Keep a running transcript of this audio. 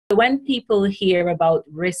when people hear about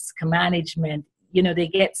risk management, you know, they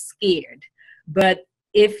get scared. But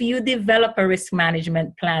if you develop a risk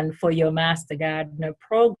management plan for your Master Gardener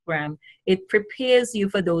program, it prepares you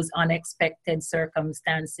for those unexpected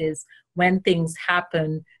circumstances. When things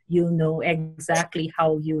happen, you'll know exactly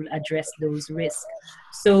how you'll address those risks.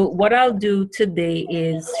 So what I'll do today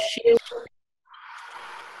is share.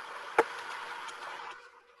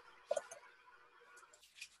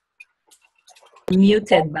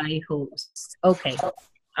 Muted by host. Okay.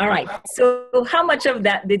 All right. So how much of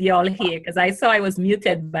that did y'all hear? Because I saw I was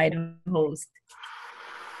muted by the host.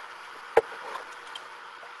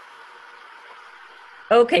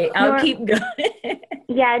 Okay, I'll keep going.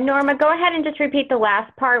 Yeah, Norma, go ahead and just repeat the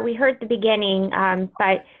last part. We heard the beginning,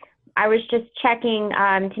 but I was just checking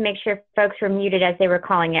to make sure folks were muted as they were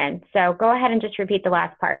calling in. So go ahead and just repeat the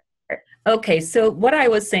last part. Okay, so what I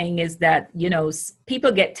was saying is that, you know,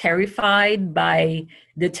 people get terrified by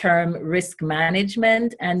the term risk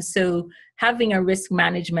management. And so having a risk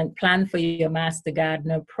management plan for your Master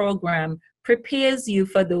Gardener program prepares you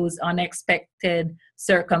for those unexpected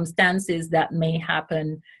circumstances that may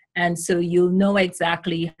happen. And so you'll know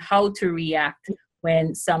exactly how to react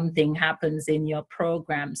when something happens in your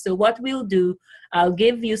program. So what we'll do, I'll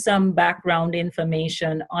give you some background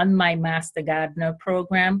information on my Master Gardener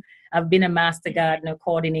program. I've been a Master Gardener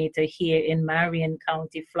coordinator here in Marion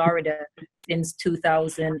County, Florida since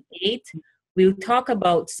 2008. We'll talk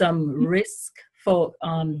about some risk for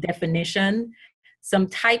definition, some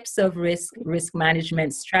types of risk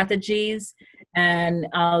management strategies, and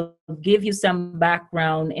I'll give you some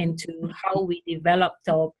background into how we developed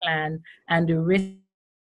our plan and the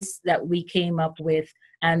risks that we came up with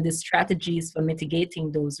and the strategies for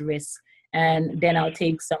mitigating those risks. And then I'll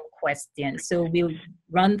take some questions. So we'll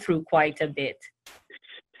run through quite a bit.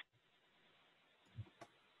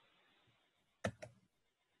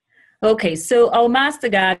 Okay, so our Master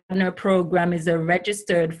Gardener program is a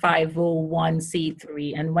registered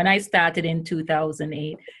 501c3. And when I started in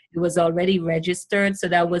 2008, it was already registered. So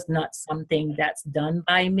that was not something that's done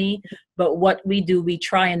by me. But what we do, we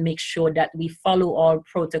try and make sure that we follow our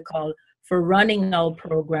protocol for running our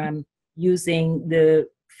program using the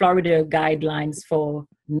Florida guidelines for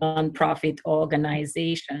nonprofit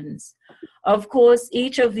organizations. Of course,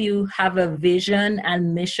 each of you have a vision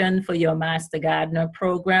and mission for your Master Gardener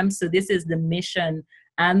program. So this is the mission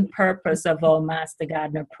and purpose of our Master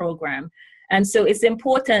Gardener program. And so it's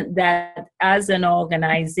important that as an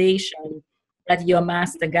organization, that your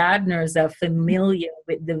Master Gardeners are familiar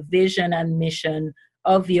with the vision and mission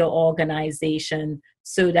of your organization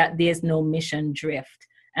so that there's no mission drift.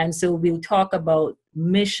 And so we'll talk about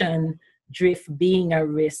mission drift being a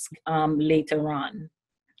risk later on.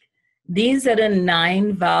 These are the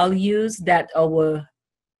 9 values that our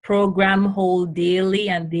program hold daily,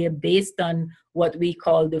 and they're based on what we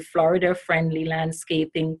call the Florida Friendly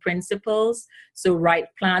Landscaping Principles. So right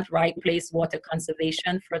plant, right place, water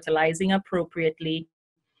conservation, fertilizing appropriately,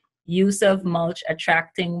 use of mulch,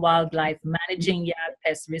 attracting wildlife, managing yard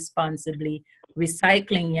pests responsibly,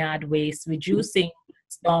 recycling yard waste, reducing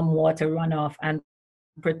stormwater runoff, and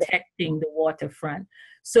protecting the waterfront.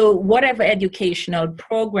 So whatever educational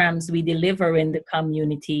programs we deliver in the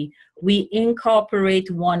community, we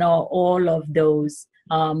incorporate one or all of those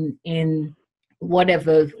in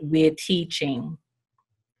whatever we're teaching.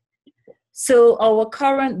 So our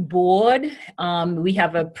current board, we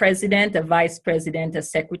have a president, a vice president, a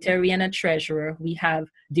secretary, and a treasurer. We have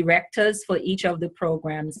directors for each of the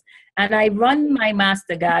programs. And I run my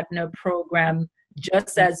Master Gardener program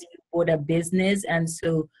just as you would a business. And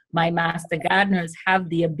so my Master Gardeners have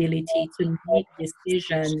the ability to make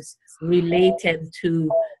decisions related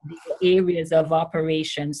to the areas of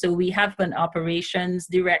operation. So we have an operations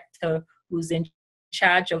director who's in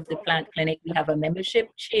charge of the plant clinic. We have a membership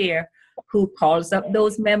chair who calls up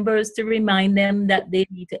those members to remind them that they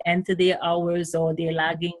need to enter their hours or they're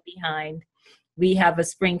lagging behind. We have a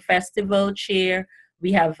spring festival chair.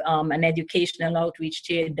 We have an educational outreach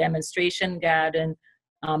chair, demonstration garden,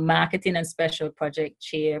 marketing and special project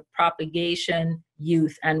chair, propagation,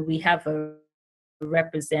 youth, and we have a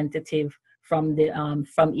representative from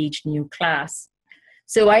each new class.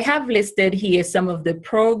 So I have listed here some of the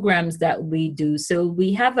programs that we do. So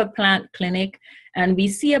we have a plant clinic, and we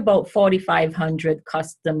see about 4,500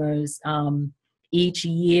 customers each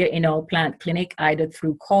year in our plant clinic, either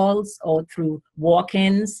through calls or through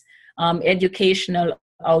walk-ins. Educational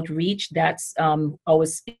outreach, that's our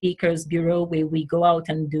speakers bureau, where we go out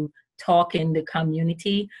and do talk in the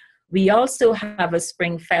community. We also have a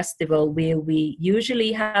spring festival where we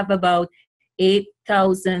usually have about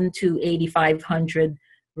 8,000 to 8,500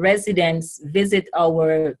 residents visit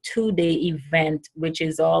our 2-day event, which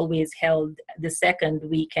is always held the second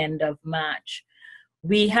weekend of March.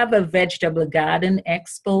 We have a vegetable garden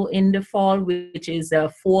expo in the fall, which is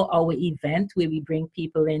a 4-hour event where we bring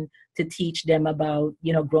people in to teach them about,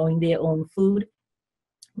 growing their own food.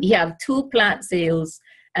 We have 2 plant sales,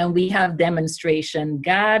 and we have demonstration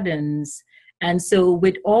gardens. And so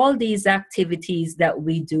with all these activities that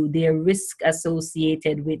we do, there are risks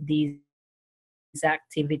associated with these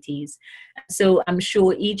activities. So I'm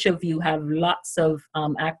sure each of you have lots of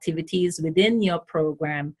activities within your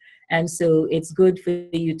program. And so it's good for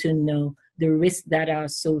you to know the risks that are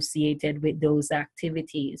associated with those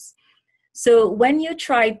activities. So when you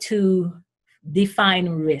try to define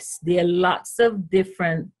risk, there are lots of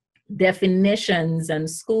different definitions and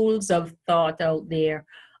schools of thought out there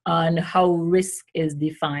on how risk is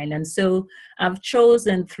defined. And so I've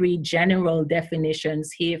chosen 3 general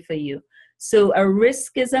definitions here for you. So a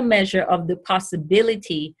risk is a measure of the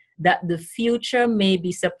possibility that the future may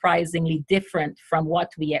be surprisingly different from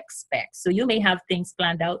what we expect. So you may have things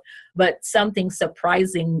planned out, but something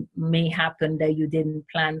surprising may happen that you didn't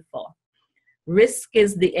plan for. Risk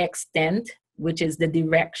is the extent, which is the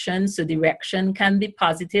direction. So direction can be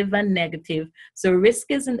positive and negative. So risk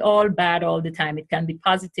isn't all bad all the time. It can be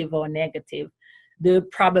positive or negative. The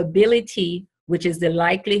probability, which is the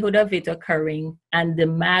likelihood of it occurring, and the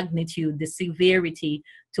magnitude, the severity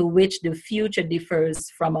to which the future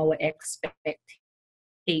differs from our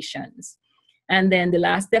expectations. And then the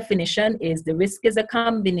last definition is the risk is a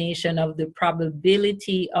combination of the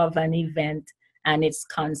probability of an event and its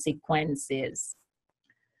consequences.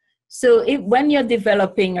 So when you're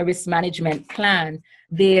developing a risk management plan,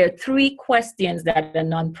 there are 3 questions that a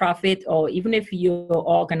nonprofit, or even if your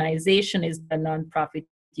organization is a nonprofit,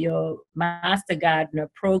 your Master Gardener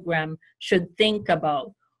program should think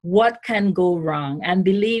about. What can go wrong? And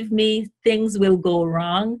believe me, things will go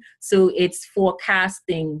wrong. So it's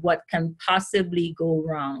forecasting what can possibly go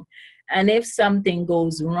wrong. And if something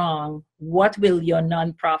goes wrong, what will your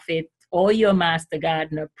nonprofit or your Master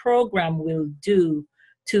Gardener program will do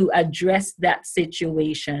to address that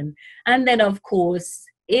situation? And then, of course,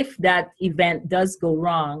 if that event does go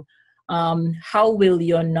wrong, how will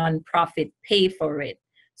your nonprofit pay for it?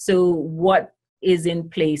 So what is in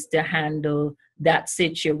place to handle that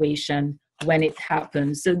situation when it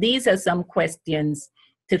happens? So these are some questions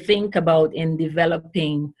to think about in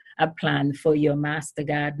developing a plan for your Master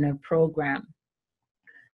Gardener program.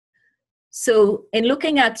 So in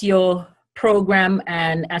looking at your program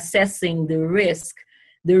and assessing the risk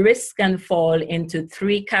can fall into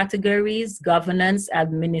 3 categories: governance,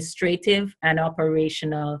 administrative, and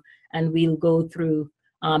operational. And we'll go through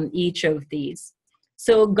each of these.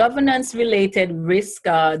 So governance-related risk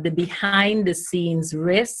are the behind-the-scenes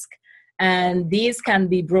risk, and these can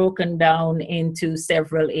be broken down into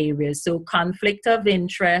several areas. So conflict of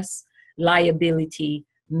interest, liability,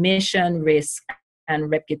 mission risk, and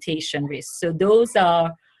reputation risk. So those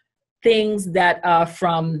are things that are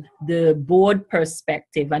from the board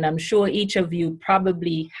perspective, and I'm sure each of you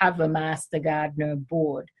probably have a Master Gardener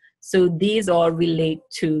board. So these all relate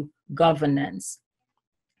to governance.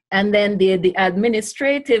 And then the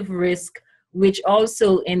administrative risk, which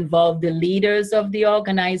also involve the leaders of the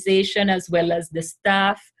organization as well as the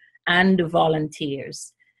staff and the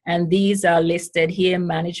volunteers. And these are listed here: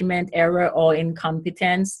 management error or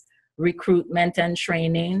incompetence, recruitment and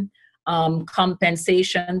training,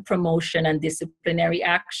 compensation, promotion, and disciplinary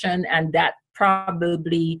action. And that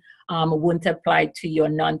probably wouldn't apply to your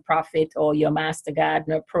nonprofit or your Master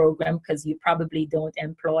Gardener program because you probably don't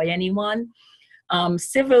employ anyone.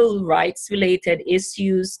 Civil rights related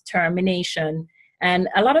issues, termination. And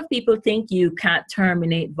a lot of people think you can't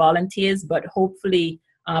terminate volunteers, but hopefully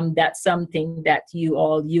that's something that you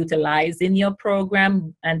all utilize in your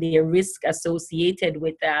program, and the risk associated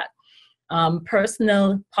with that.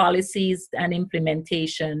 Personal policies and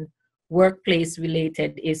implementation, workplace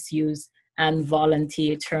related issues, and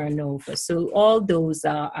volunteer turnover. So all those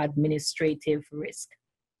are administrative risk.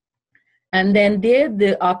 And then there's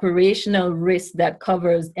the operational risk that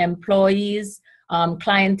covers employees,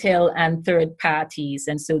 clientele, and third parties.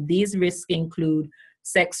 And so these risks include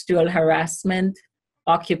sexual harassment,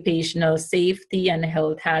 occupational safety and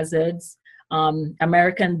health hazards,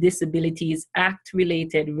 American Disabilities Act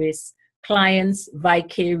related risks, clients'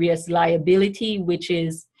 vicarious liability, which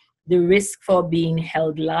is the risk for being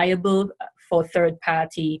held liable for third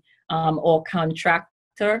party or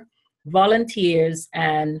contractor, volunteers,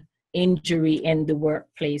 and injury in the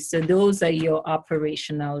workplace. So those are your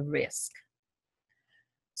operational risk.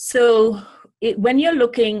 So when you're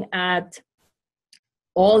looking at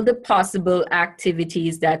all the possible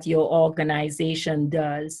activities that your organization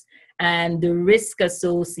does and the risk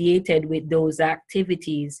associated with those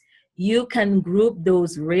activities, you can group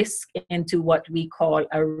those risks into what we call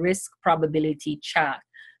a risk probability chart.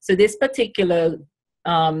 So this particular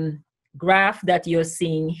graph that you're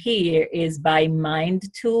seeing here is by Mind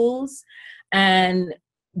Tools. And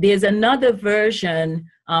there's another version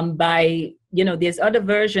there's other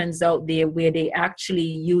versions out there where they actually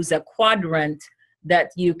use a quadrant that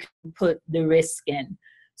you can put the risk in.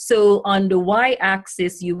 So on the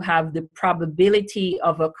y-axis, you have the probability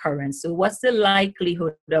of occurrence. So what's the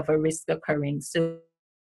likelihood of a risk occurring? So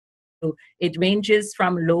it ranges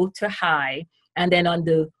from low to high. And then on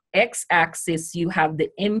the x-axis, you have the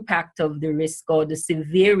impact of the risk or the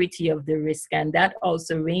severity of the risk. And that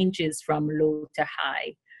also ranges from low to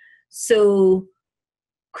high. So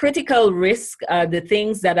critical risk are the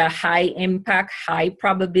things that are high impact, high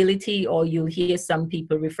probability, or you'll hear some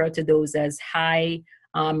people refer to those as high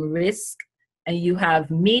risk. And you have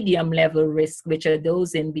medium level risk, which are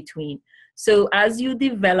those in between. So as you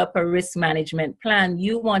develop a risk management plan,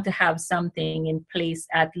 you want to have something in place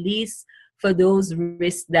at least for those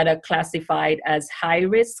risks that are classified as high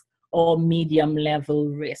risk or medium level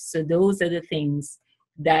risk. So those are the things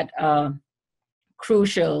that are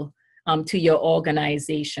crucial to your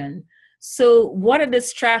organization. So what are the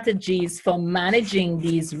strategies for managing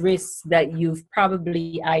these risks that you've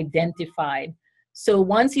probably identified? So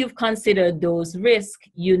once you've considered those risks,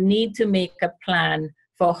 you need to make a plan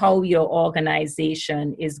for how your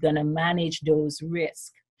organization is going to manage those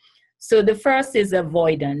risks. So the first is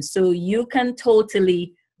avoidance. So you can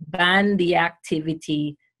totally ban the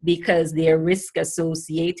activity because there are risks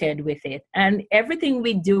associated with it. And everything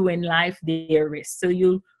we do in life, there are risks. So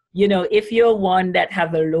if you're one that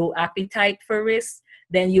have a low appetite for risk,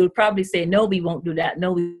 then you'll probably say, no, we won't do that.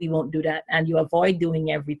 No, we won't do that. And you avoid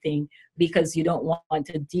doing everything because you don't want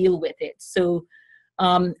to deal with it. So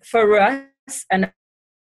for us, an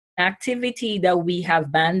activity that we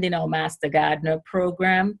have banned in our Master Gardener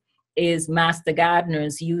program is master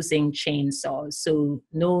gardeners using chainsaws. So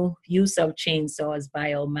no use of chainsaws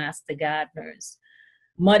by our master gardeners.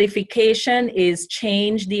 Modification is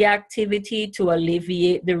change the activity to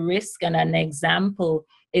alleviate the risk. And an example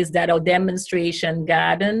is that our demonstration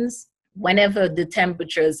gardens, whenever the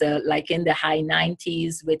temperatures are like in the high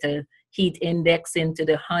 90s with a heat index into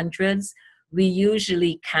the hundreds, we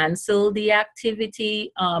usually cancel the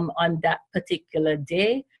activity on that particular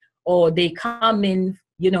day, or they come in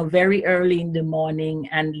very early in the morning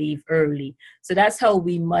and leave early. So that's how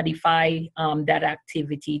we modify that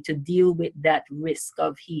activity to deal with that risk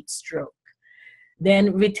of heat stroke.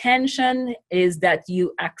 Then retention is that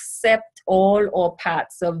you accept all or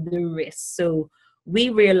parts of the risk. So we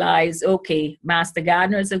realize, okay, master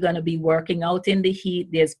gardeners are going to be working out in the heat.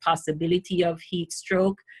 There's possibility of heat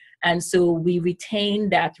stroke. And so we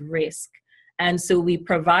retain that risk. And so we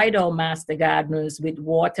provide our master gardeners with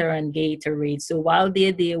water and Gatorade. So while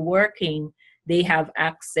they're there working, they have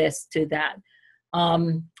access to that.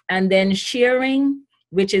 And then sharing,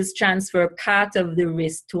 which is transfer part of the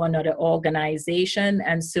risk to another organization.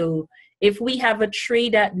 And so if we have a tree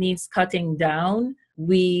that needs cutting down,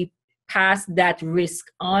 we pass that risk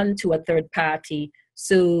on to a third party.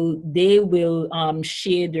 So they will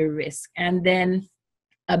share the risk. And then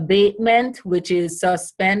abatement, which is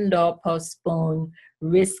suspend or postpone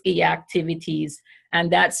risky activities.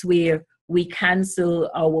 And that's where we cancel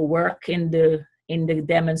our work in the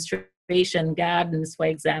demonstration gardens, for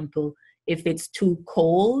example, if it's too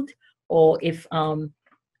cold or if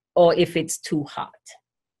it's too hot.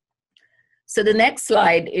 So the next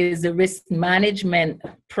slide is the risk management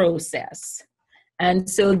process. And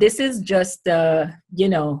so this is just a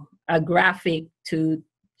graphic to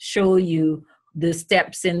show you the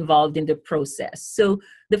steps involved in the process. So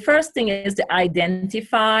the first thing is to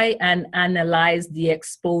identify and analyze the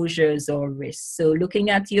exposures or risks. So looking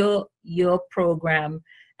at your program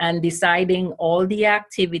and deciding all the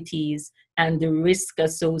activities and the risk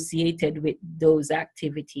associated with those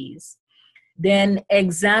activities. Then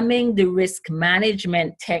examining the risk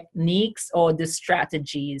management techniques or the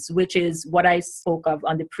strategies, which is what I spoke of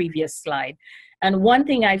on the previous slide. And one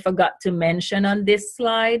thing I forgot to mention on this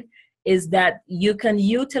slide is that you can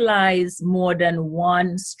utilize more than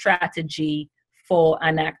one strategy for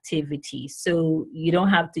an activity. So you don't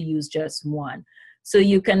have to use just one. So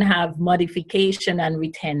you can have modification and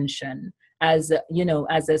retention as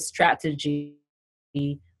a strategy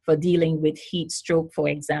for dealing with heat stroke, for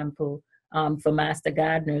example, for master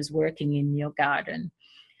gardeners working in your garden.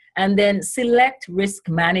 And then select risk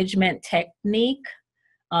management technique,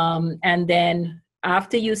 and then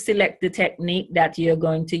after you select the technique that you're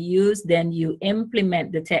going to use, then you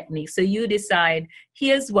implement the technique. So you decide,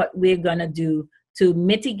 here's what we're going to do to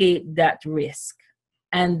mitigate that risk.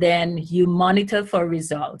 And then you monitor for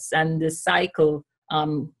results, and the cycle,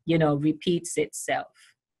 repeats itself.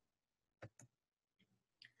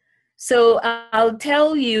 So I'll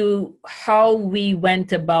tell you how we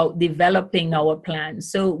went about developing our plan.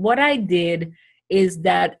 So what I did is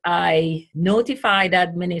that I notified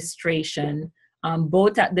administration,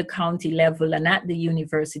 both at the county level and at the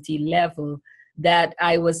university level, that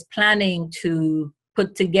I was planning to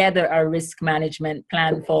put together a risk management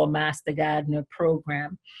plan for a Master Gardener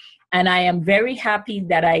program. And I am very happy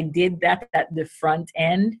that I did that at the front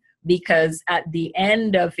end, because at the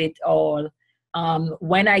end of it all,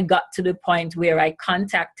 when I got to the point where I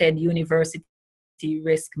contacted University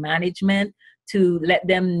Risk Management to let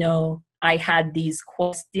them know I had these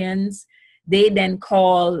questions, they then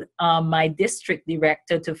called my district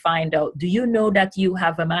director to find out, do you know that you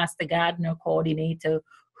have a Master Gardener coordinator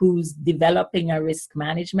who's developing a risk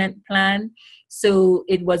management plan? So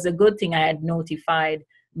it was a good thing I had notified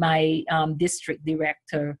my district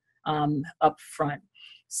director up front.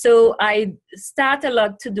 So I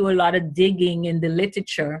started to do a lot of digging in the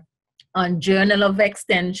literature on Journal of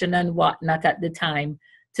Extension and whatnot at the time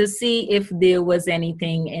to see if there was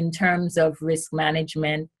anything in terms of risk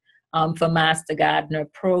management for Master Gardener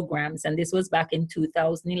programs. And this was back in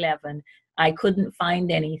 2011. I couldn't find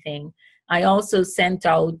anything. I also sent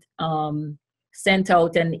out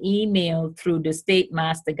an email through the state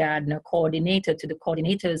Master Gardener coordinator to the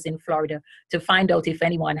coordinators in Florida to find out if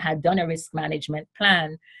anyone had done a risk management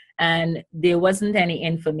plan. And there wasn't any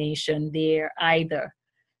information there either.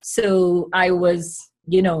 So I was,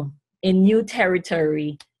 in new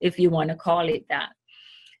territory, if you want to call it that.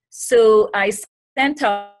 So I sent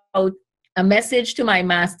out a message to my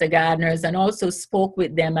Master Gardeners and also spoke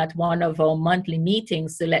with them at one of our monthly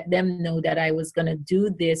meetings to let them know that I was going to do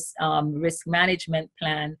this risk management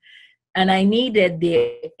plan. And I needed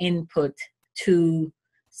their input to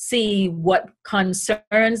see what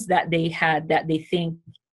concerns that they had that they think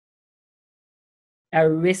are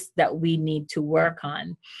risks that we need to work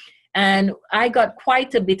on. And I got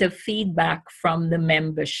quite a bit of feedback from the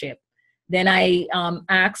membership. Then I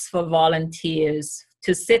asked for volunteers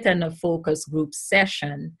to sit in a focus group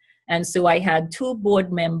session. And so I had 2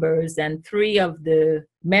 board members and 3 of the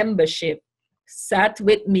membership sat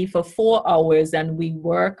with me for 4 hours, and we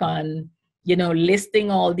work on, listing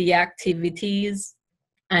all the activities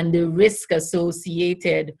and the risk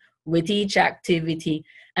associated with each activity.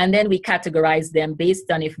 And then we categorize them based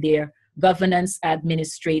on if they're governance,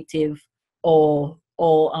 administrative, or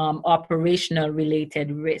operational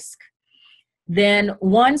related risk. Then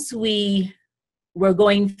once we were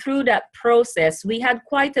going through that process, we had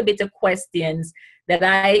quite a bit of questions that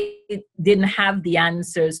I didn't have the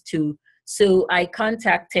answers to. So I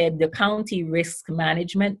contacted the county risk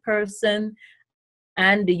management person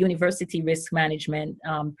and the university risk management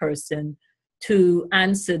person to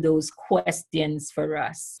answer those questions for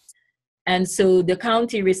us. And so the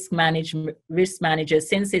county risk manager,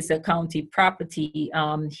 since it's a county property,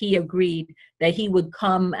 he agreed that he would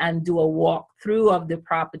come and do a walkthrough of the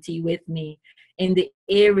property with me in the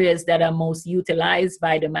areas that are most utilized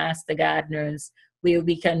by the Master Gardeners, where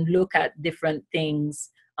we can look at different things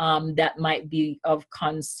that might be of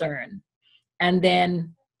concern. And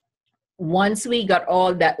then once we got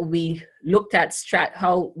all that, we looked at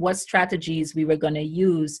what strategies we were going to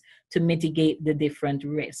use to mitigate the different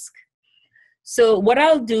risks. So what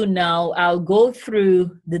I'll do now, I'll go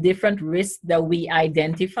through the different risks that we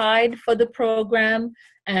identified for the program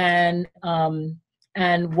and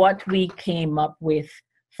what we came up with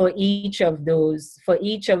for each of those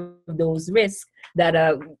risks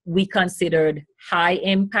that we considered high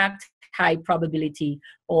impact, high probability,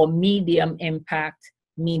 or medium impact,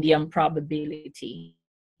 medium probability.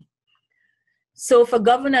 So for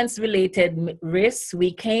governance-related risks,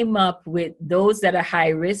 we came up with those that are high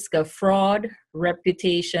risk of fraud,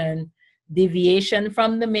 reputation, deviation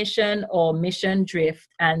from the mission or mission drift,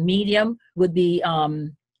 and medium would be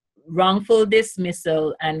wrongful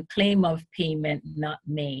dismissal and claim of payment not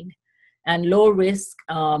made. And low risk,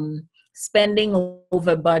 spending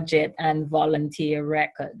over budget and volunteer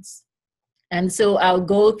records. And so I'll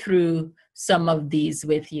go through some of these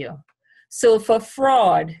with you. So for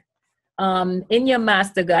fraud, in your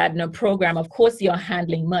Master Gardener program, of course, you're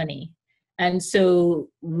handling money. And so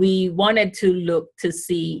we wanted to look to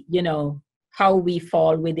see, how we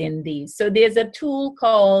fall within these. So there's a tool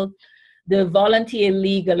called the Volunteer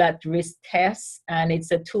Legal at Risk Test, and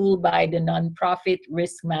it's a tool by the Nonprofit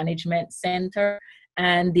Risk Management Center.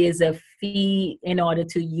 and there's a fee in order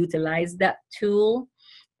to utilize that tool.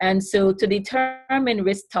 And so to determine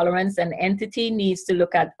risk tolerance, an entity needs to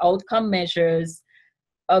look at outcome measures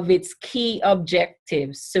of its key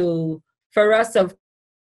objectives. So for us, of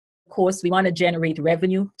course, we want to generate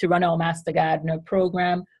revenue to run our Master Gardener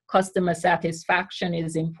program. Customer satisfaction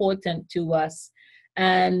is important to us.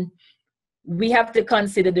 And we have to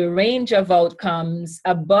consider the range of outcomes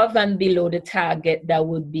above and below the target that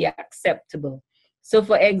would be acceptable. So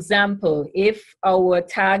for example, if our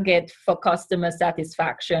target for customer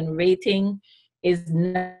satisfaction rating is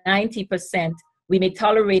 90%, we may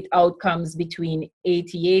tolerate outcomes between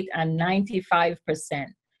 88 and 95%.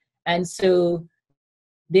 And so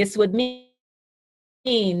this would mean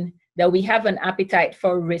that we have an appetite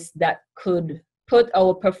for risk that could put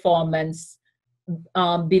our performance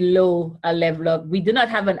below a level of, we do not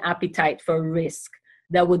have an appetite for risk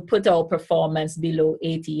that would put our performance below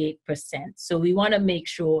 88%. So we want to make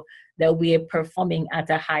sure that we are performing at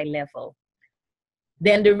a high level.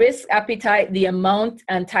 Then the risk appetite, the amount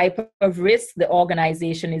and type of risk the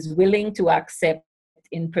organization is willing to accept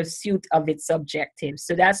in pursuit of its objectives.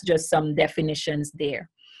 So that's just some definitions there.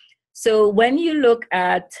 So when you look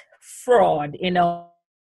at fraud in our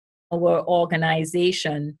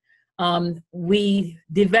organization, we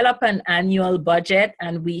develop an annual budget,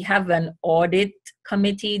 and we have an audit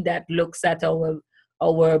committee that looks at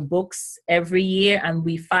our books every year, and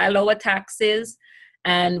we file our taxes,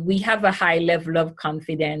 and we have a high level of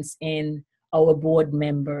confidence in our board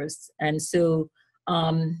members. And so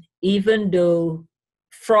even though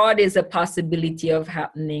fraud is a possibility of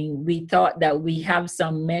happening, we thought that we have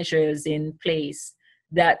some measures in place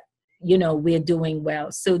that, you know, we're doing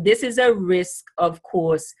well. So this is a risk, of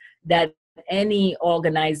course, that any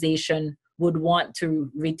organization would want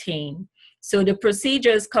to retain. So the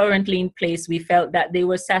procedures currently in place, we felt that they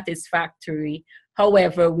were satisfactory.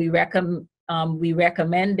 However, we recommended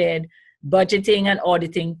budgeting and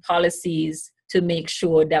auditing policies to make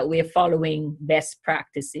sure that we're following best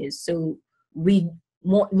practices. So we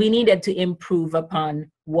needed to improve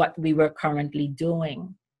upon what we were currently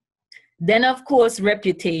doing. Then, of course,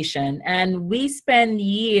 reputation. And we spend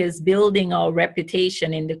years building our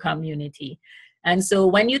reputation in the community. And so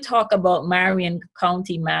when you talk about Marion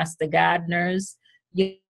County Master Gardeners,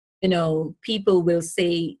 you know, people will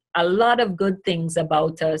say a lot of good things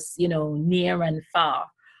about us, you know, near and far.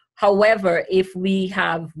 However, if we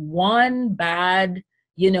have one bad,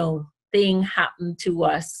 you know, thing happen to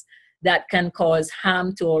us that can cause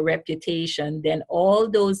harm to our reputation, then all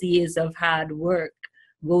those years of hard work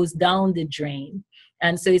goes down the drain.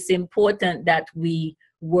 And so it's important that we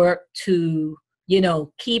work to, you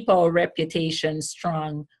know, keep our reputation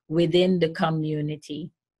strong within the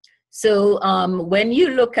community. So when you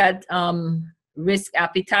look at risk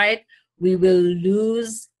appetite, we will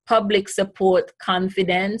lose public support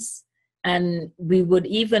confidence, and we would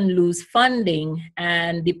even lose funding.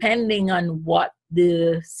 And depending on what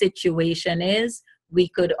the situation is, we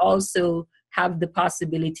could also have the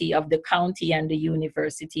possibility of the county and the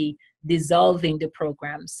university dissolving the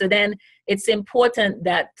program. So then it's important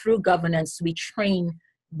that through governance, we train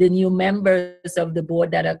the new members of the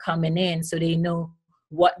board that are coming in so they know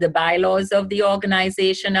what the bylaws of the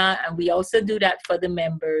organization are. And we also do that for the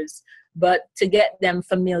members, but to get them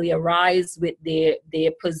familiarized with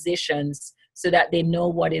their positions so that they know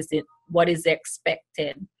what is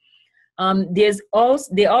expected. There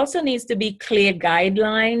also needs to be clear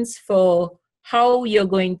guidelines for how you're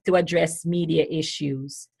going to address media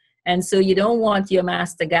issues. And so you don't want your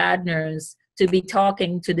master gardeners to be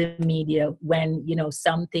talking to the media when, you know,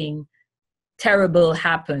 something terrible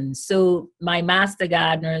happens. So my master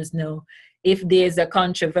gardeners know if there's a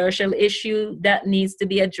controversial issue that needs to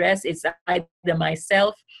be addressed, it's either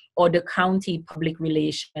myself or the county public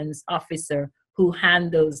relations officer who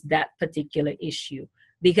handles that particular issue.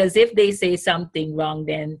 Because if they say something wrong,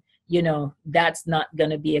 then, you know, that's not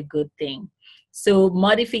going to be a good thing. So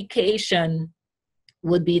modification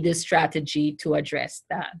would be the strategy to address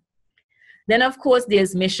that. Then, of course,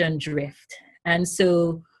 there's mission drift. And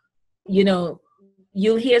so, you know,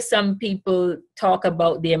 you'll hear some people talk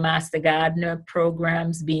about their Master Gardener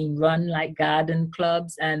programs being run like garden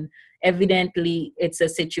clubs. And evidently, it's a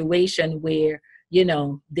situation where, you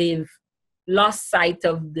know, they've lost sight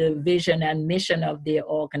of the vision and mission of their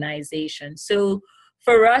organization. So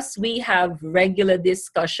for us, we have regular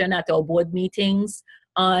discussion at our board meetings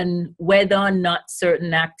on whether or not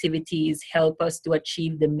certain activities help us to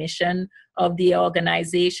achieve the mission of the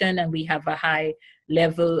organization, and we have a high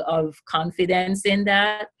level of confidence in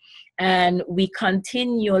that. And we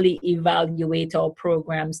continually evaluate our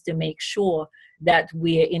programs to make sure that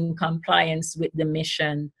we're in compliance with the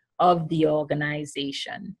mission of the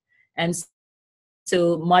organization. And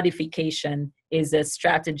so modification is a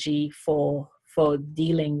strategy for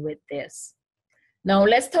dealing with this. Now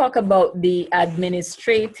let's talk about the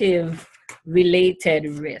administrative related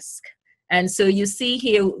risk. And so you see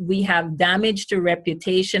here we have damage to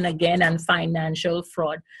reputation again and financial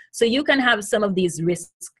fraud. So you can have some of these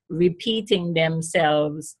risks repeating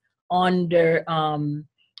themselves under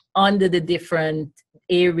the different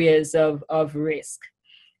areas of risk.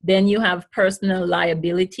 Then you have personal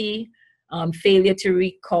liability, failure to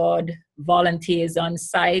record volunteers on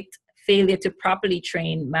site, failure to properly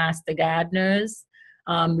train master gardeners.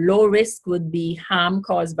 Low risk would be harm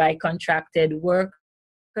caused by contracted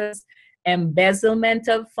workers, embezzlement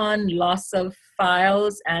of fund, loss of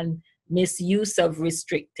files, and misuse of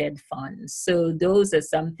restricted funds. So those are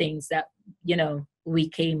some things that, we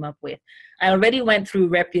came up with. I already went through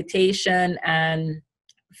reputation and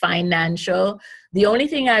financial. The only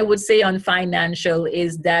thing I would say on financial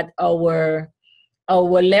is that our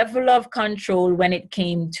level of control when it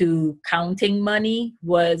came to counting money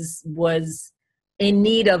was in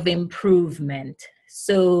need of improvement.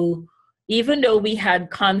 So even though we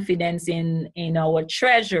had confidence in our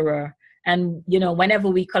treasurer, and whenever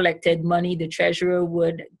we collected money, the treasurer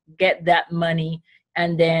would get that money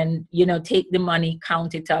and then take the money,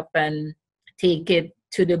 count it up, and take it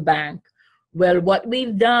to the bank. Well, what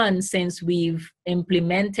we've done since we've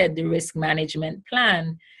implemented the risk management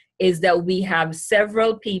plan is that we have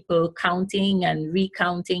several people counting and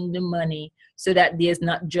recounting the money so that there's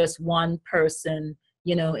not just one person,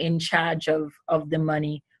 in charge of the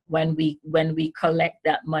money when we collect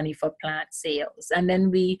that money for plant sales. And then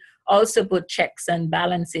we also put checks and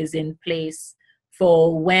balances in place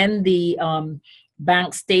for when the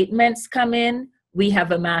bank statements come in. We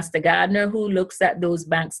have a master gardener who looks at those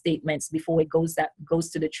bank statements before it goes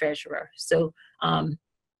to the treasurer. So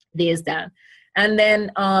there's that. And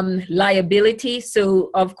then liability.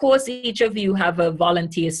 So of course, each of you have a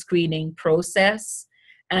volunteer screening process.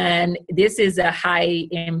 And this is a high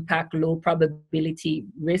impact, low probability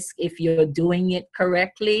risk if you're doing it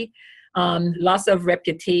correctly. Loss of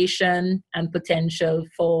reputation and potential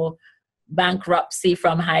for bankruptcy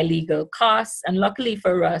from high legal costs. And luckily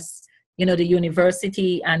for us, the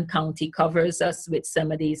university and county covers us with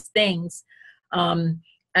some of these things.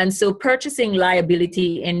 And so purchasing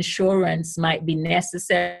liability insurance might be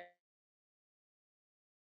necessary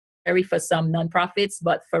for some nonprofits,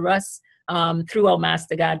 but for us, through our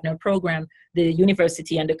Master Gardener program, the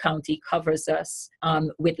university and the county covers us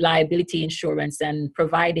with liability insurance and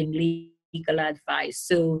providing legal advice.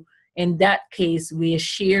 So in that case, we're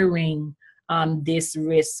sharing this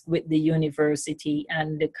risk with the university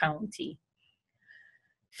and the county.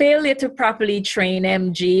 Failure to properly train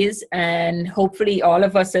MGs, and hopefully all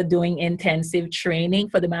of us are doing intensive training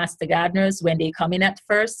for the master gardeners when they come in at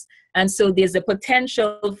first. And so there's a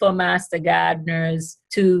potential for master gardeners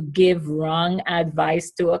to give wrong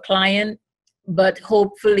advice to a client, but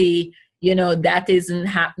hopefully, that isn't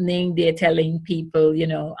happening. They're telling people,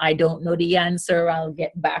 I don't know the answer, I'll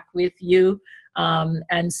get back with you.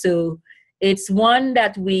 And so it's one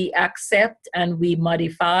that we accept and we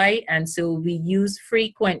modify. And so we use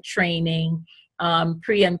frequent training,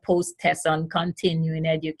 pre and post tests on continuing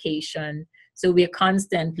education. So we're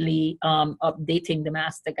constantly updating the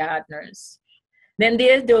master gardeners. Then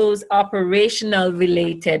there's those operational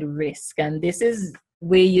related risks. And this is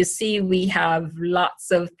where you see we have lots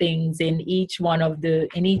of things in each one of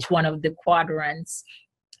the quadrants.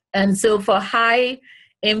 And so for high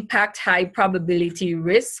impact, high probability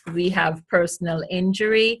risk, we have personal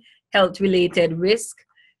injury, health-related risk,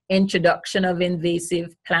 introduction of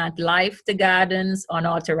invasive plant life to gardens,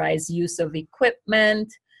 unauthorized use of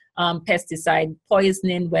equipment, pesticide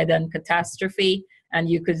poisoning, weather and catastrophe, and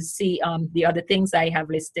you could see the other things I have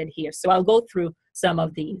listed here. So I'll go through some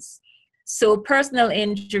of these. So personal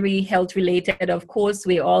injury, health-related, of course,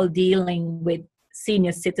 we're all dealing with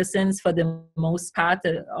senior citizens for the most part,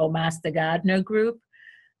 our master gardener group.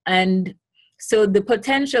 And so the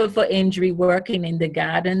potential for injury working in the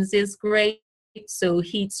gardens is great. So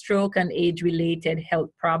heat stroke and age-related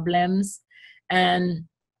health problems. And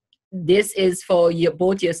this is for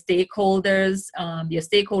both your stakeholders. Your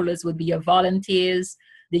stakeholders would be your volunteers,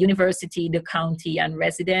 the university, the county, and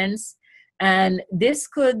residents. And this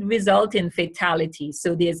could result in fatality.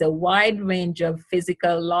 So there's a wide range of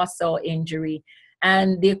physical loss or injury.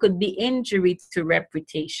 And there could be injury to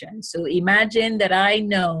reputation. So imagine that I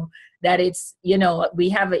know that it's, we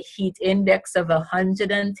have a heat index of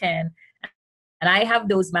 110, and I have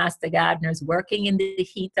those master gardeners working in the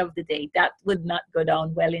heat of the day. That would not go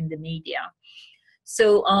down well in the media.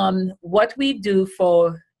 So what we do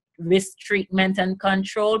for risk treatment and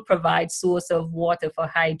control, provide source of water for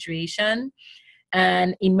hydration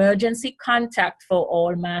and emergency contact for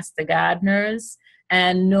all master gardeners,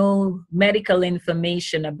 and no medical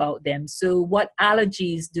information about them. So what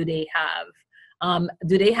allergies do they have?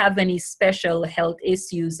 Do they have any special health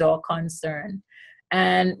issues or concern?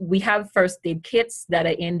 And we have first aid kits that are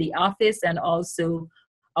in the office and also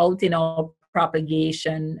out in our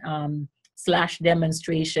propagation /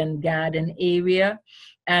 demonstration garden area.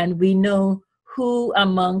 And we know who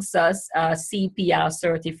amongst us are CPR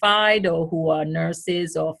certified or who are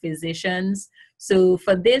nurses or physicians. So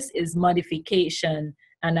for this is modification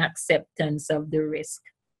and acceptance of the risk.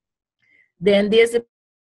 Then there's a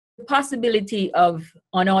possibility of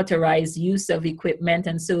unauthorized use of equipment.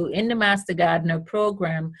 And so in the Master Gardener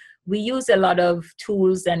program, we use a lot of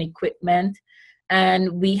tools and equipment,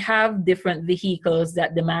 and we have different vehicles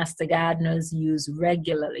that the Master Gardeners use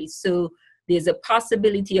regularly. So there's a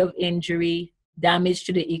possibility of injury, damage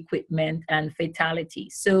to the equipment, and fatality.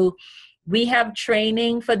 So we have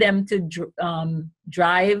training for them to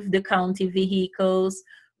drive the county vehicles.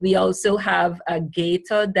 We also have a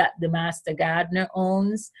gator that the Master Gardener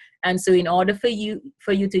owns. And so in order for you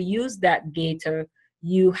to use that gator,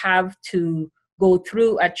 you have to go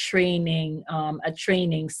through a training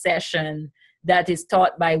session that is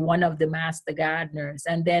taught by one of the Master Gardeners.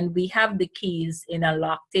 And then we have the keys in a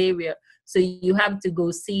locked area. So you have to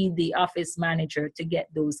go see the office manager to get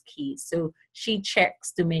those keys. So she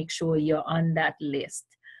checks to make sure you're on that list.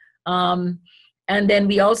 And then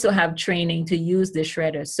we also have training to use the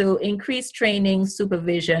shredder. So increased training,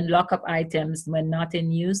 supervision, lock up items when not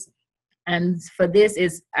in use. And for this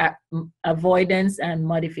is avoidance and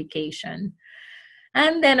modification.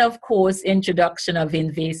 And then, of course, introduction of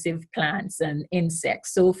invasive plants and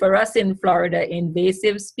insects. So for us in Florida,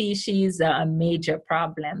 invasive species are a major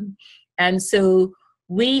problem. And so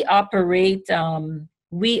we operate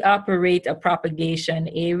a propagation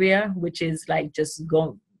area, which is like just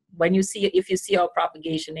go. If you see our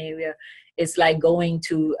propagation area, it's like going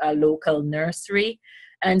to a local nursery.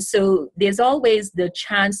 And so there's always the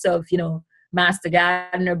chance of, Master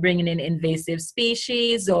Gardener bringing in invasive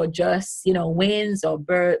species, or just, wind or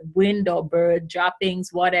bird droppings,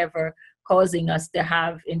 whatever, causing us to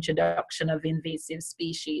have introduction of invasive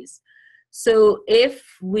species. So if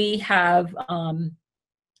we have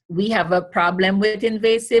a problem with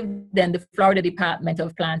invasive, then the Florida Department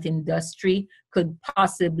of Plant Industry could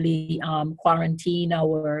possibly quarantine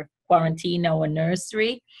our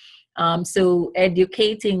nursery. So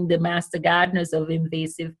educating the Master Gardeners of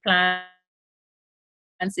invasive plants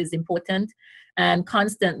is important, and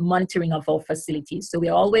constant monitoring of our facilities. So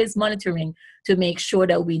we're always monitoring to make sure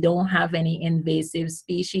that we don't have any invasive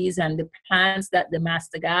species, and the plants that the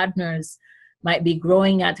Master Gardeners might be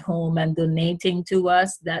growing at home and donating to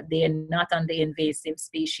us, that they're not on the invasive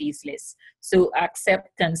species list. So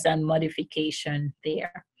acceptance and modification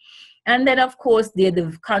there. And then, of course, there are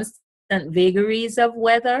the constant vagaries of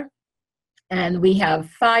weather. And we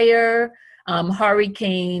have fire,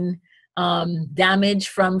 hurricane, damage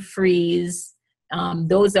from freeze.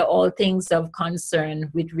 Those are all things of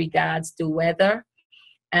concern with regards to weather.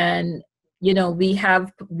 And,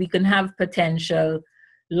 we can have potential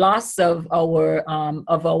loss of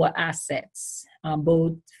our assets,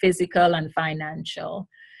 both physical and financial.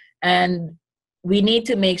 And we need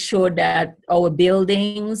to make sure that our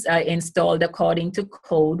buildings are installed according to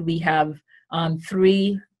code. We have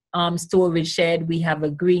 3 storage shed, we have a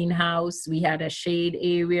greenhouse, we had a shade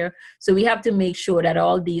area. So we have to make sure that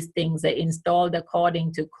all these things are installed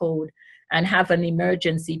according to code and have an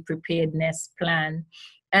emergency preparedness plan.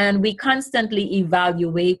 And we constantly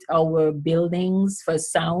evaluate our buildings for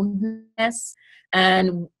soundness.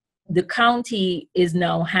 And the county is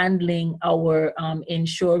now handling our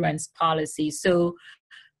insurance policy. So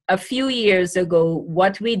a few years ago,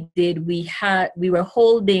 what we did, we were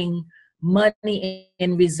holding money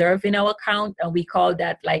in reserve in our account, and we call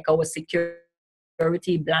that like our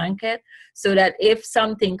security blanket, so that if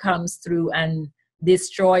something comes through and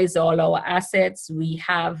destroys all our assets, we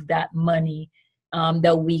have that money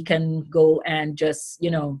that we can go and just,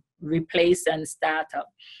 replace and start up.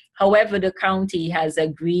 However, the county has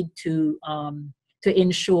agreed to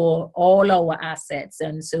insure all our assets,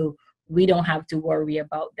 and so we don't have to worry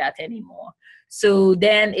about that anymore. So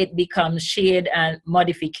then it becomes shared and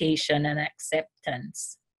modification and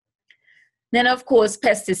acceptance. Then, of course,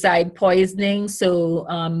 pesticide poisoning. So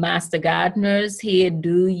Master Gardeners here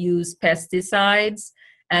do use pesticides.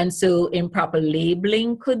 And so improper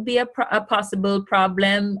labeling could be a possible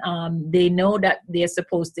problem. They know that they're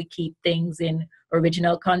supposed to keep things in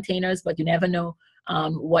original containers, but you never know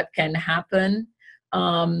what can happen.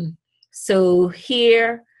 So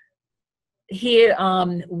here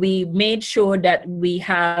we made sure that we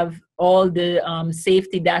have all the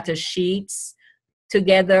safety data sheets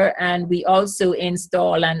together, and we also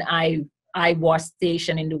install an eye wash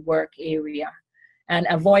station in the work area and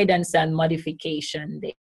avoidance and modification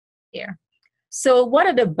there. So what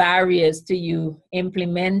are the barriers to you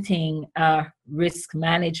implementing a risk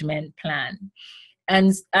management plan?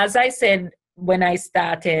 And as I said when I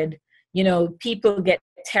started, people get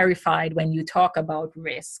terrified when you talk about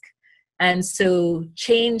risk. And so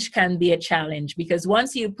change can be a challenge, because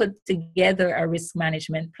once you put together a risk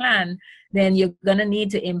management plan, then you're going to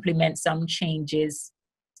need to implement some changes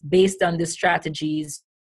based on the strategies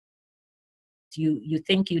you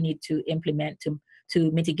think you need to implement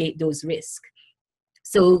to mitigate those risks.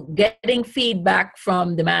 So getting feedback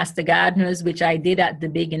from the master gardeners, which I did at the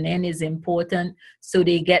beginning, is important, so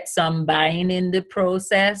they get some buy-in in the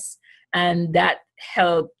process, and that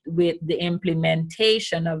helped with the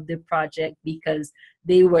implementation of the project because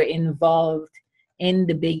they were involved in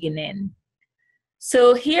the beginning.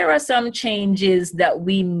 So here are some changes that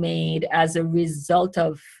we made as a result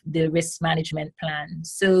of the risk management plan.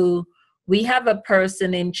 So we have a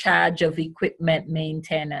person in charge of equipment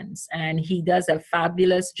maintenance, and he does a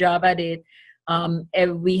fabulous job at it.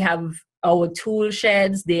 We have our tool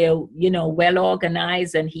sheds, they're well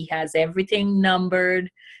organized, and he has everything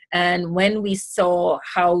numbered. And when we saw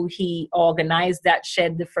how he organized that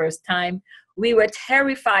shed the first time, we were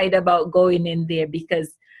terrified about going in there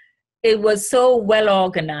because it was so well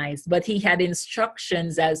organized, but he had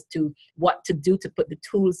instructions as to what to do to put the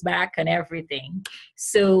tools back and everything.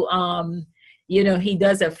 So, he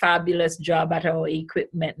does a fabulous job at our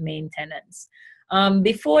equipment maintenance.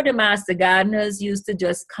 Before, the master gardeners used to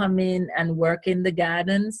just come in and work in the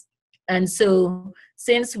gardens. And so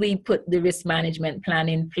since we put the risk management plan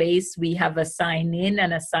in place, we have a sign in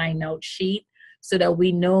and a sign out sheet so that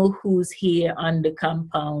we know who's here on the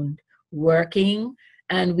compound working.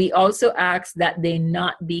 And we also ask that they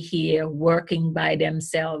not be here working by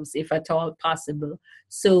themselves, if at all possible.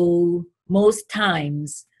 So most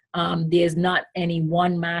times, there's not any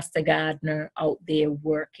one master gardener out there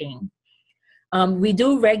working. We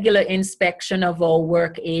do regular inspection of our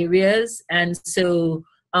work areas, and so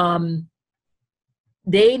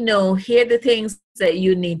they know, here are the things that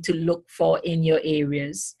you need to look for in your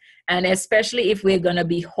areas. And especially if we're going to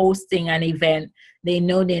be hosting an event, they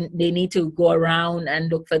know they need to go around and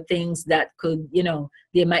look for things that could,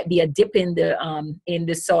 there might be a dip in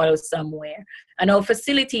the soil somewhere. And our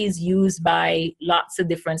facility is used by lots of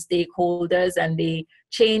different stakeholders, and they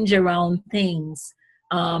change around things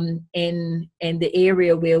in the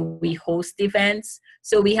area where we host events.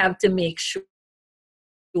 So we have to make sure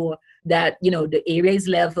that, the area is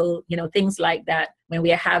level, things like that when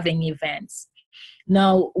we are having events.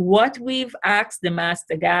 Now, what we've asked the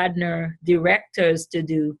master gardener directors to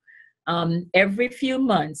do, every few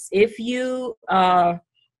months, if you are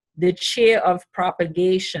the chair of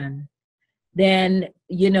propagation, then,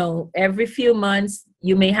 every few months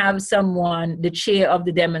you may have someone, the chair of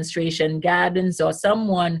the demonstration gardens, or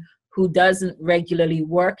someone who doesn't regularly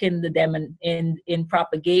work in the in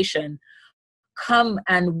propagation, come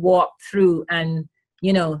and walk through and,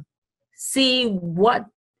 see what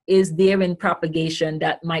is there in propagation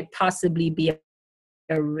that might possibly be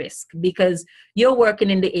a risk, because you're working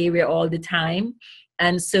in the area all the time.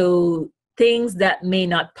 And so things that may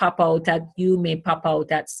not pop out at you may pop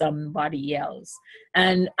out at somebody else.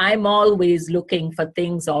 And I'm always looking for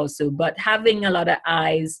things also, but having a lot of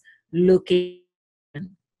eyes looking.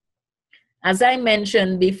 As I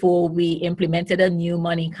mentioned before, we implemented a new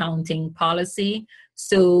money counting policy.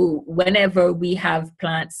 So whenever we have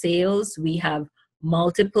plant sales, we have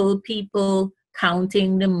multiple people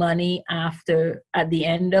counting the money at the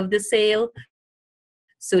end of the sale.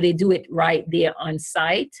 So they do it right there on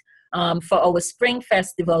site. For our spring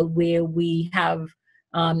festival, where we have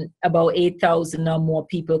about 8,000 or more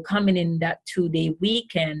people coming in that 2-day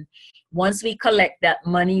weekend, once we collect that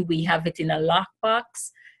money, we have it in a lockbox,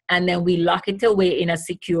 and then we lock it away in a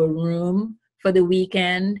secure room for the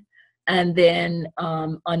weekend. And then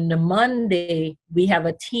on the Monday, we have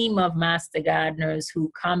a team of master gardeners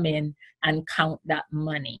who come in and count that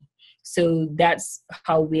money. So that's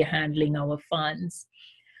how we're handling our funds.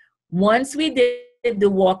 Once we did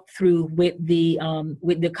the walkthrough with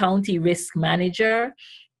the county risk manager,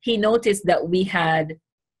 he noticed that we had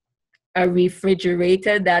a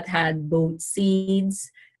refrigerator that had both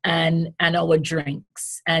seeds and our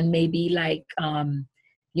drinks, and maybe like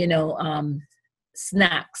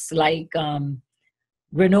snacks like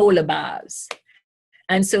granola bars.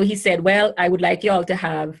 And so he said, well, I would like you all to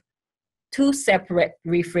have 2 separate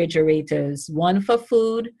refrigerators, one for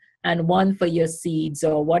food and one for your seeds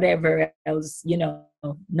or whatever else,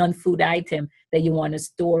 non-food item that you want to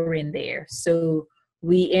store in there. So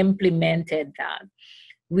we implemented that.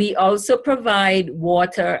 We also provide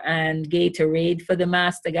water and Gatorade for the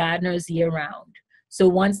master gardeners year round. So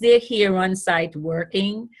once they're here on site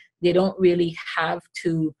working, they don't really have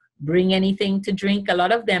to bring anything to drink. A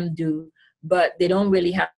lot of them do, but they don't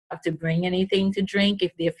really have to bring anything to drink.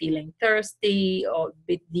 If they're feeling thirsty or a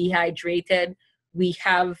bit dehydrated, we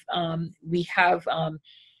have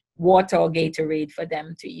water or Gatorade for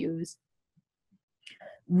them to use.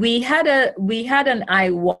 We had an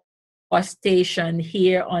IFAS station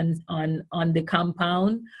here on the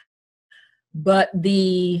compound, but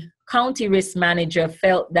the county risk manager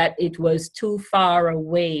felt that it was too far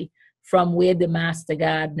away from where the master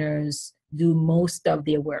gardeners do most of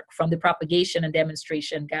their work, from the propagation and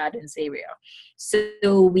demonstration gardens area.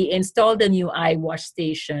 So we installed a new IFAS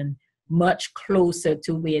station much closer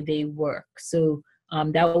to where they work. So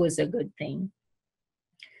that was a good thing.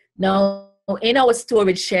 Now, in our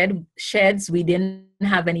storage sheds, we didn't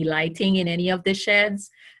have any lighting in any of the sheds.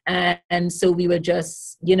 And so we were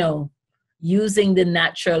just, using the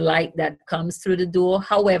natural light that comes through the door.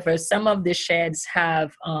 However, some of the sheds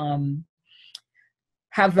have an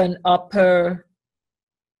upper,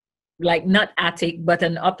 like not attic, but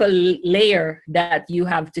an upper layer that you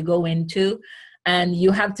have to go into, and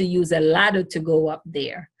you have to use a ladder to go up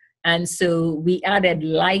there. And so we added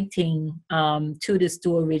lighting to the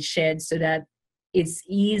storage shed so that it's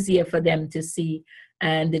easier for them to see,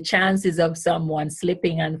 and the chances of someone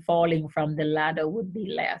slipping and falling from the ladder would be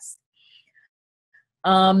less.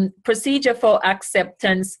 Procedure for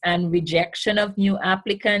acceptance and rejection of new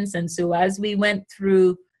applicants. And so as we went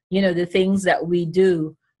through, the things that we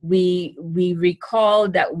do, we recall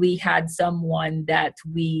that we had someone that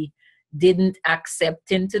we didn't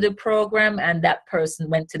accept into the program, and that person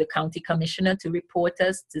went to the county commissioner to report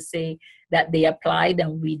us to say that they applied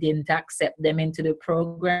and we didn't accept them into the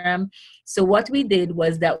program. So what we did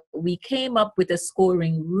was that we came up with a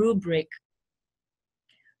scoring rubric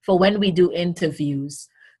for when we do interviews.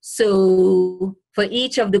 So for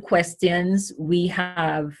each of the questions, we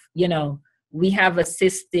have a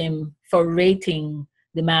system for rating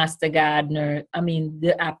the master gardener,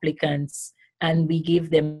 the applicants, and we give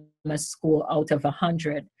them a score out of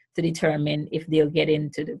 100 to determine if they'll get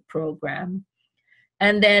into the program.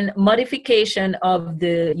 And then modification of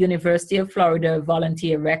the University of Florida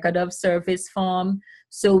volunteer record of service form.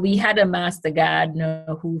 So we had a master gardener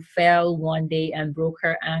who fell one day and broke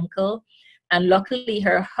her ankle. And luckily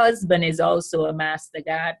her husband is also a master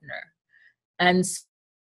gardener. And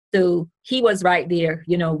so he was right there,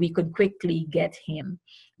 we could quickly get him.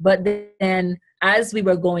 But then as we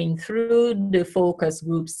were going through the focus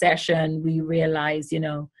group session, we realized,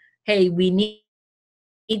 hey, we need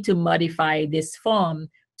to modify this form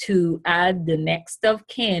to add the next of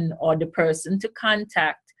kin or the person to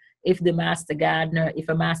contact if a master gardener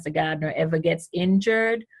ever gets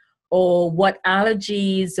injured, or what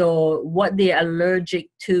allergies or what they're allergic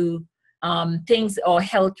to, things or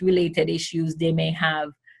health related issues they may have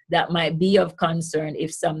that might be of concern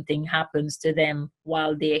if something happens to them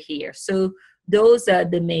while they're here. So those are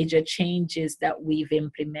the major changes that we've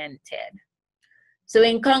implemented. So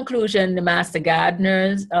in conclusion, the Master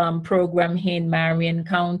Gardeners program here in Marion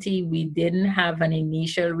County, we didn't have an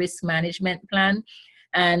initial risk management plan.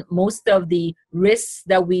 And most of the risks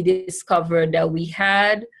that we discovered that we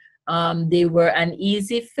had, they were an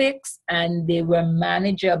easy fix and they were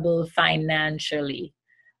manageable financially.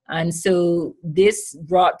 And so this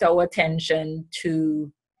brought our attention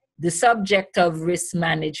to the subject of risk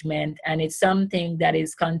management, and it's something that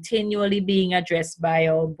is continually being addressed by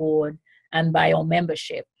our board and by our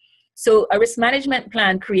membership. So a risk management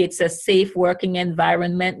plan creates a safe working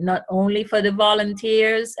environment, not only for the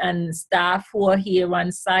volunteers and staff who are here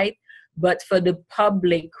on site, but for the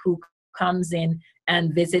public who comes in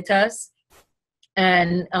and visit us.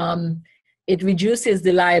 And it reduces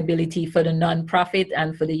the liability for the nonprofit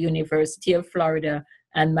and for the University of Florida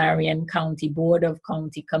and Marion County Board of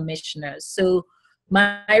County Commissioners. So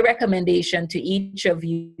my recommendation to each of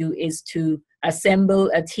you is to assemble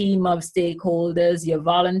a team of stakeholders, your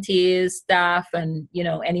volunteers, staff, and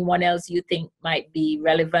anyone else you think might be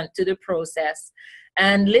relevant to the process,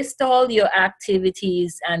 and list all your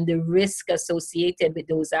activities and the risk associated with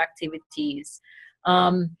those activities.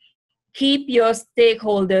 Keep your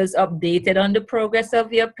stakeholders updated on the progress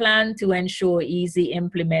of your plan to ensure easy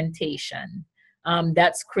implementation.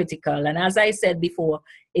 That's critical. And as I said before,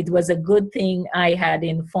 it was a good thing I had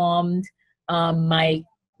informed my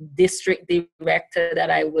district director that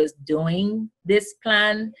I was doing this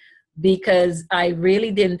plan, because I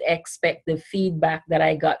really didn't expect the feedback that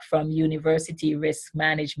I got from University Risk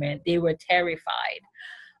Management. They were terrified.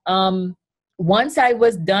 Once I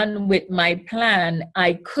was done with my plan,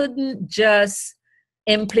 I couldn't just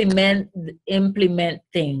implement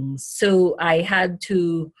things. So I had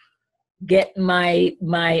to get my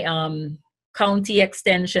county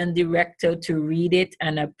extension director to read it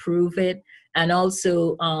and approve it, and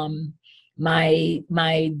also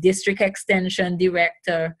my district extension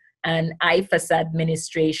director and IFAS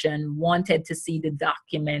administration wanted to see the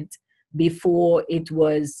document before it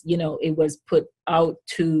was, it was put out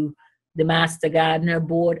to the Master Gardener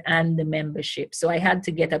Board and the membership. So I had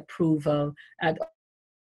to get approval at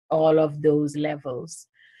all of those levels.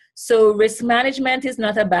 So risk management is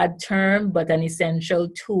not a bad term, but an essential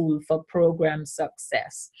tool for program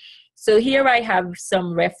success. So here I have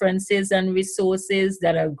some references and resources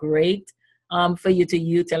that are great for you to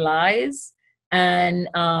utilize. And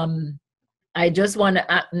I just want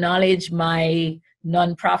to acknowledge my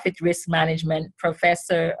nonprofit risk management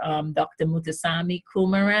professor, Dr. Mutasami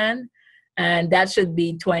Kumaran, and that should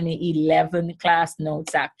be 2011 class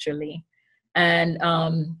notes actually. And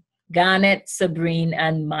Garnet, Sabrine,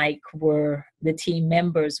 and Mike were the team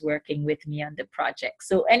members working with me on the project.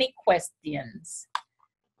 So any questions?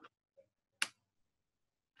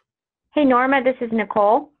 Hey, Norma, this is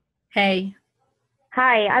Nicole. Hey.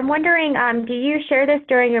 Hi, I'm wondering, do you share this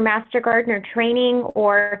during your Master Gardener training,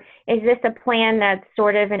 or is this a plan that's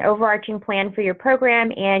sort of an overarching plan for your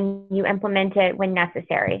program and you implement it when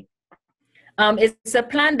necessary? It's a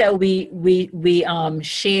plan that we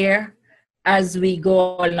share as we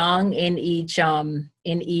go along in each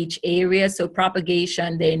area. So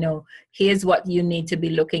propagation, they know here's what you need to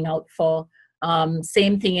be looking out for.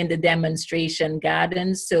 Same thing in the demonstration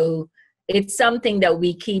gardens. So it's something that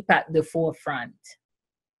we keep at the forefront.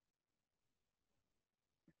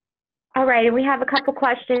 All right, and we have a couple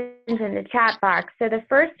questions in the chat box. So the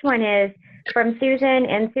first one is from Susan,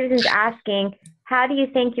 and Susan's asking, how do you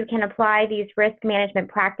think you can apply these risk management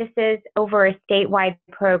practices over a statewide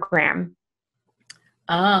program?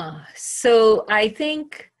 So I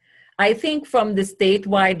think from the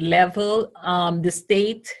statewide level, the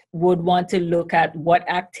state would want to look at what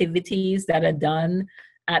activities that are done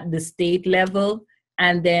at the state level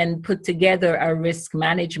and then put together a risk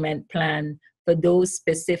management plan for those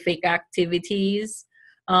specific activities.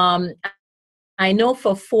 I know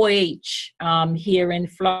for 4-H here in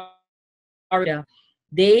Florida,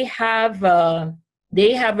 they have a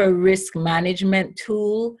risk management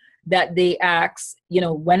tool that they ask,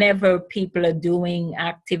 whenever people are doing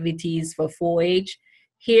activities for 4-H,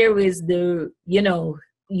 here is the,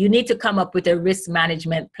 you need to come up with a risk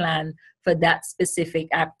management plan for that specific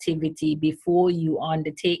activity before you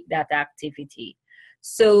undertake that activity.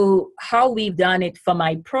 So how we've done it for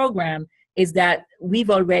my program is that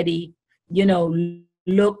we've already,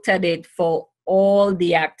 looked at it for all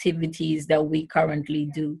the activities that we currently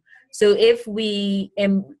do. So if we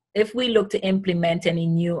look to implement any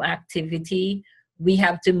new activity, we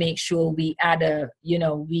have to make sure we add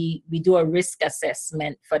we do a risk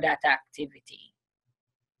assessment for that activity.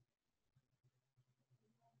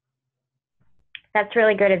 That's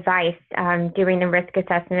really good advice, doing the risk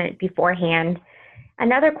assessment beforehand.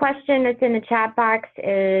 Another question that's in the chat box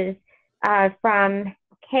is from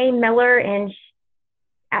Kay Miller, and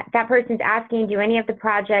that person's asking, do any of the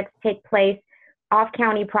projects take place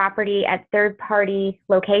off-county property at third-party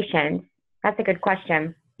locations? That's a good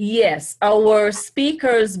question. Yes, our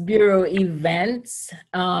Speakers Bureau events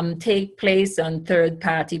take place on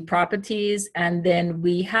third-party properties, and then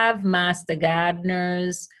we have master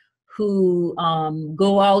gardeners who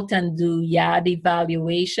go out and do yard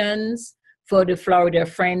evaluations for the Florida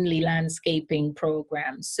Friendly Landscaping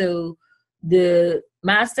Program. So the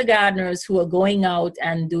master gardeners who are going out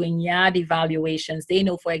and doing yard evaluations, they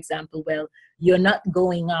know, for example, well, you're not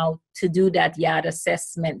going out to do that yard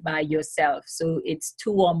assessment by yourself. So it's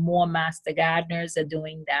 2 or more master gardeners are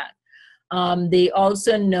doing that. They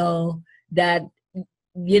also know that,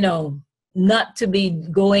 not to be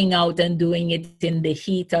going out and doing it in the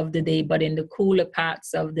heat of the day, but in the cooler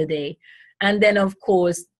parts of the day. And then, of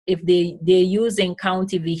course, if they're using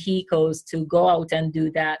county vehicles to go out and do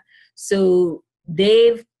that. So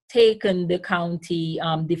they've taken the county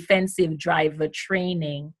defensive driver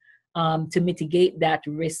training to mitigate that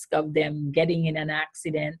risk of them getting in an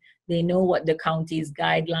accident. They know what the county's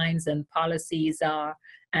guidelines and policies are,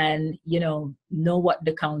 and know what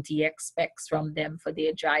the county expects from them for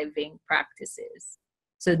their driving practices.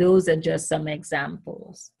 So those are just some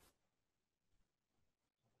examples.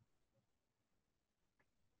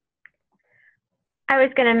 I was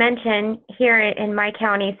going to mention here in my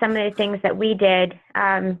county, some of the things that we did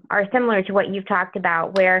are similar to what you've talked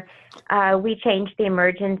about, where we changed the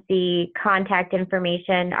emergency contact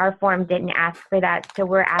information. Our form didn't ask for that, so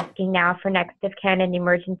we're asking now for next of kin and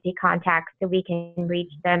emergency contacts so we can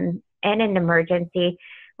reach them in an emergency.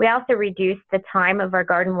 We also reduced the time of our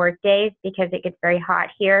garden work days because it gets very hot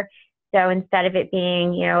here. So instead of it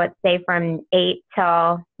being, let's say from 8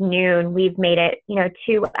 till noon, we've made it,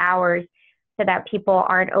 2 hours, so that people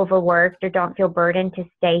aren't overworked or don't feel burdened to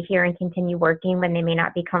stay here and continue working when they may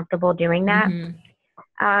not be comfortable doing that.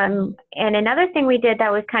 Mm-hmm. And another thing we did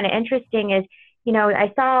that was kind of interesting is,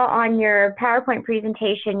 I saw on your PowerPoint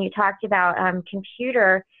presentation, you talked about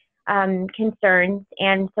computer concerns.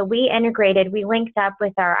 And so we linked up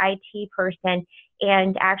with our IT person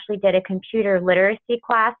and actually did a computer literacy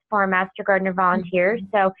class for our Master Gardener volunteers.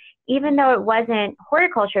 Mm-hmm. So even though it wasn't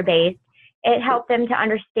horticulture based, it helped them to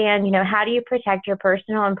understand, how do you protect your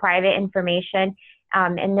personal and private information,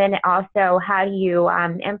 and then also how do you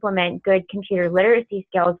implement good computer literacy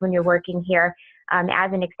skills when you're working here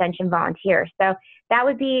as an extension volunteer. So that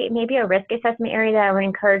would be maybe a risk assessment area that I would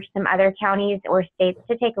encourage some other counties or states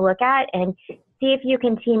to take a look at and see if you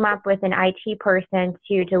can team up with an IT person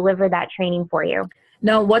to deliver that training for you.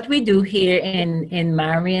 Now, what we do here in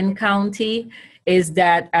Marion County is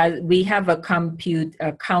that we have a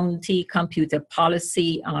county computer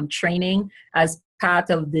policy training as part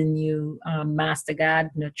of the new Master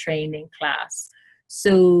Gardener training class.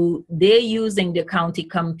 So they're using the county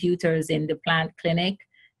computers in the plant clinic.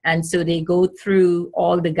 And so they go through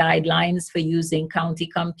all the guidelines for using county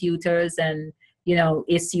computers and,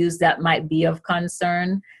 issues that might be of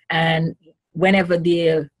concern. And whenever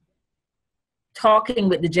they're talking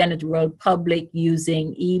with the general public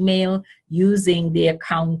using email, using their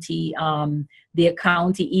county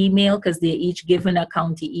email, because they're each given a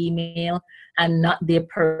county email and not their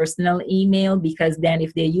personal email, because then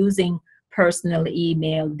if they're using personal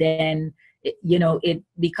email, then it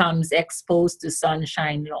becomes exposed to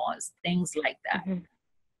sunshine laws, things like that. Mm-hmm.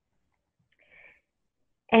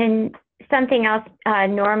 And something else,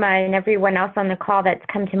 Norma and everyone else on the call that's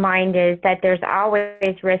come to mind is that there's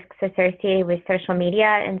always risks associated with social media.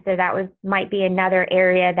 And so that might be another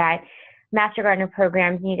area that Master Gardener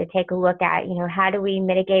programs need to take a look at. How do we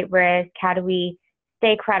mitigate risk? How do we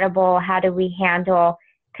stay credible? How do we handle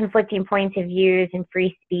conflicting points of views and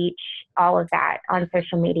free speech, all of that on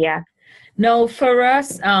social media? No, for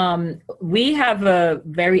us, we have a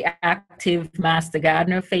very active Master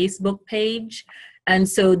Gardener Facebook page. And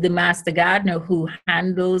so the Master Gardener who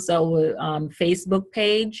handles our Facebook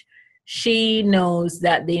page, she knows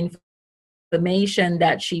that the information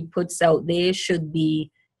that she puts out there should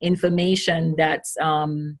be information that's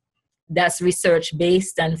research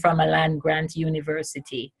based and from a land grant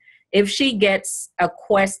university. If she gets a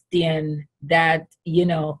question that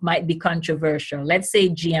might be controversial, let's say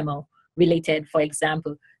GMO related, for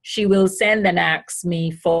example, she will send and ask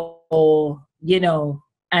me for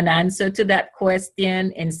an answer to that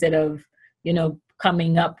question instead of,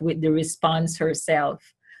 coming up with the response herself.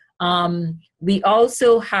 We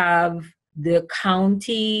also have the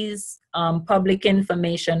county's public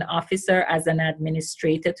information officer as an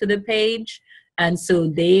administrator to the page. And so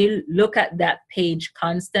they look at that page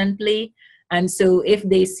constantly. And so if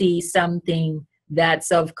they see something that's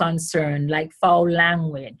of concern, like foul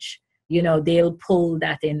language, they'll pull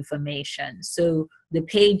that information. So the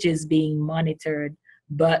page is being monitored.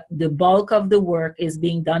 But the bulk of the work is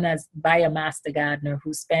being done by a Master Gardener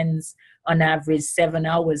who spends on average 7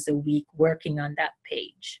 hours a week working on that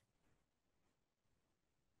page.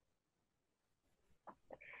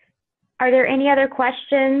 Are there any other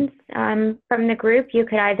questions from the group? You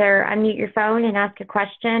could either unmute your phone and ask a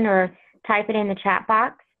question or type it in the chat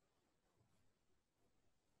box.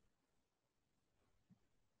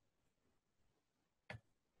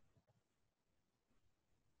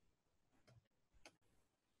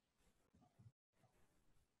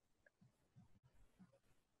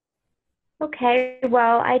 Okay,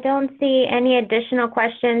 well, I don't see any additional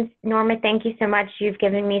questions. Norma, thank you so much. You've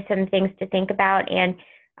given me some things to think about, and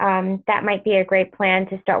that might be a great plan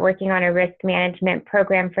to start working on a risk management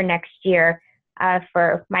program for next year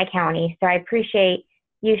for my county. So I appreciate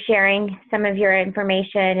you sharing some of your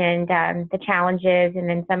information and the challenges and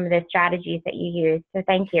then some of the strategies that you use. So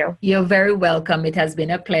thank you. You're very welcome. It has been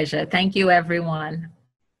a pleasure. Thank you, everyone.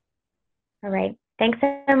 All right. Thanks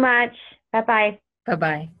so much. Bye-bye.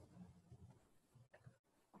 Bye-bye.